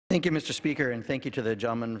Thank you, Mr. Speaker, and thank you to the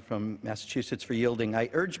gentleman from Massachusetts for yielding. I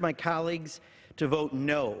urge my colleagues to vote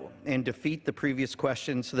no and defeat the previous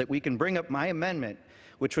question so that we can bring up my amendment,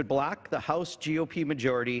 which would block the House GOP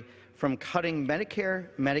majority from cutting Medicare,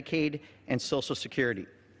 Medicaid, and Social Security.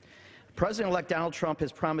 President-elect Donald Trump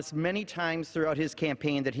has promised many times throughout his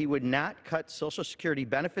campaign that he would not cut Social Security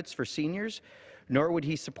benefits for seniors, nor would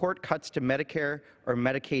he support cuts to Medicare or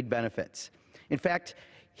Medicaid benefits. In fact,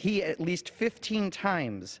 he at least 15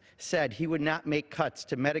 times said he would not make cuts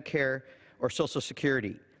to Medicare or Social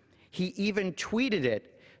Security. He even tweeted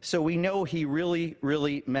it, so we know he really,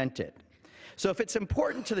 really meant it. So if it's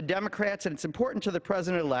important to the Democrats and it's important to the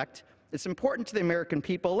President-elect, it's important to the American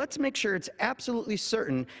people, let's make sure it's absolutely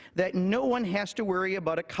certain that no one has to worry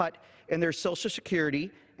about a cut in their Social Security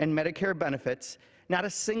and Medicare benefits, not a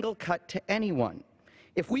single cut to anyone.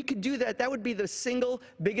 If we could do that, that would be the single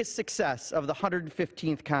biggest success of the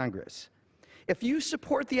 115th Congress. If you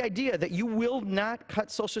support the idea that you will not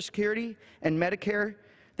cut Social Security and Medicare,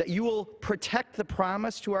 that you will protect the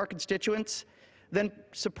promise to our constituents, then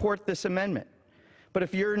support this amendment. But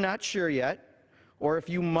if you're not sure yet, or if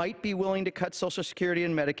you might be willing to cut Social Security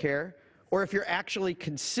and Medicare, or if you're actually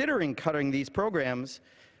considering cutting these programs,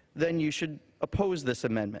 then you should oppose this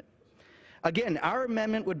amendment. Again, our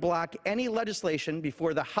amendment would block any legislation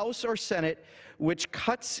before the House or Senate which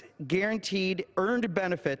cuts guaranteed earned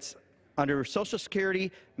benefits under Social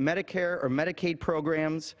Security, Medicare, or Medicaid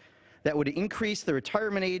programs, that would increase the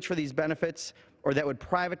retirement age for these benefits, or that would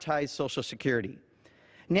privatize Social Security.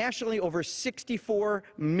 Nationally, over 64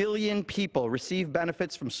 million people receive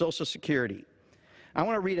benefits from Social Security. I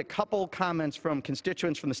want to read a couple comments from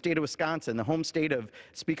constituents from the state of Wisconsin, the home state of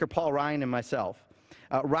Speaker Paul Ryan and myself.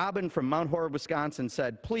 Robin from Mount Horeb, Wisconsin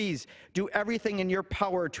said, "Please do everything in your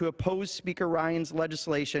power to oppose Speaker Ryan's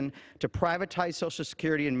legislation to privatize Social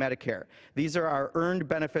Security and Medicare. These are our earned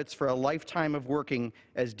benefits for a lifetime of working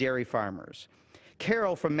as dairy farmers."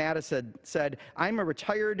 Carol from Madison said, "I'm a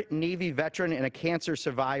retired Navy veteran and a cancer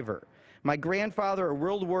survivor. My grandfather, a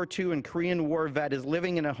World War II and Korean War vet, is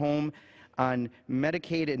living in a home on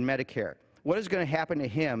Medicaid and Medicare. What is going to happen to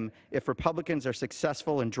him if Republicans are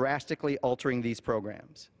successful in drastically altering these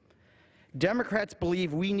programs?" Democrats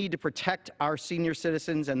believe we need to protect our senior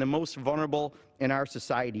citizens and the most vulnerable in our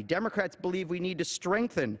society. Democrats believe we need to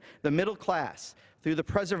strengthen the middle class through the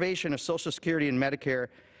preservation of Social Security and Medicare,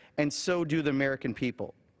 and so do the American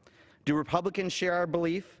people. Do Republicans share our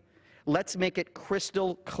belief? Let's make it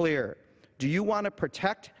crystal clear. Do you want to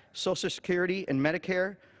protect Social Security and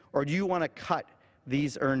Medicare, or do you want to cut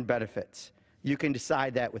these earned benefits? You can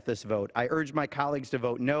decide that with this vote. I urge my colleagues to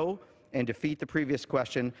vote no and defeat the previous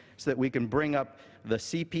question so that we can bring up the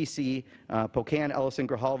CPC, Pocan, Ellison,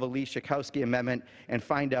 Grijalva, Lee, Schakowsky amendment and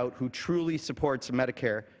find out who truly supports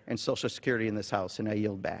Medicare and Social Security in this House, and I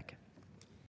yield back.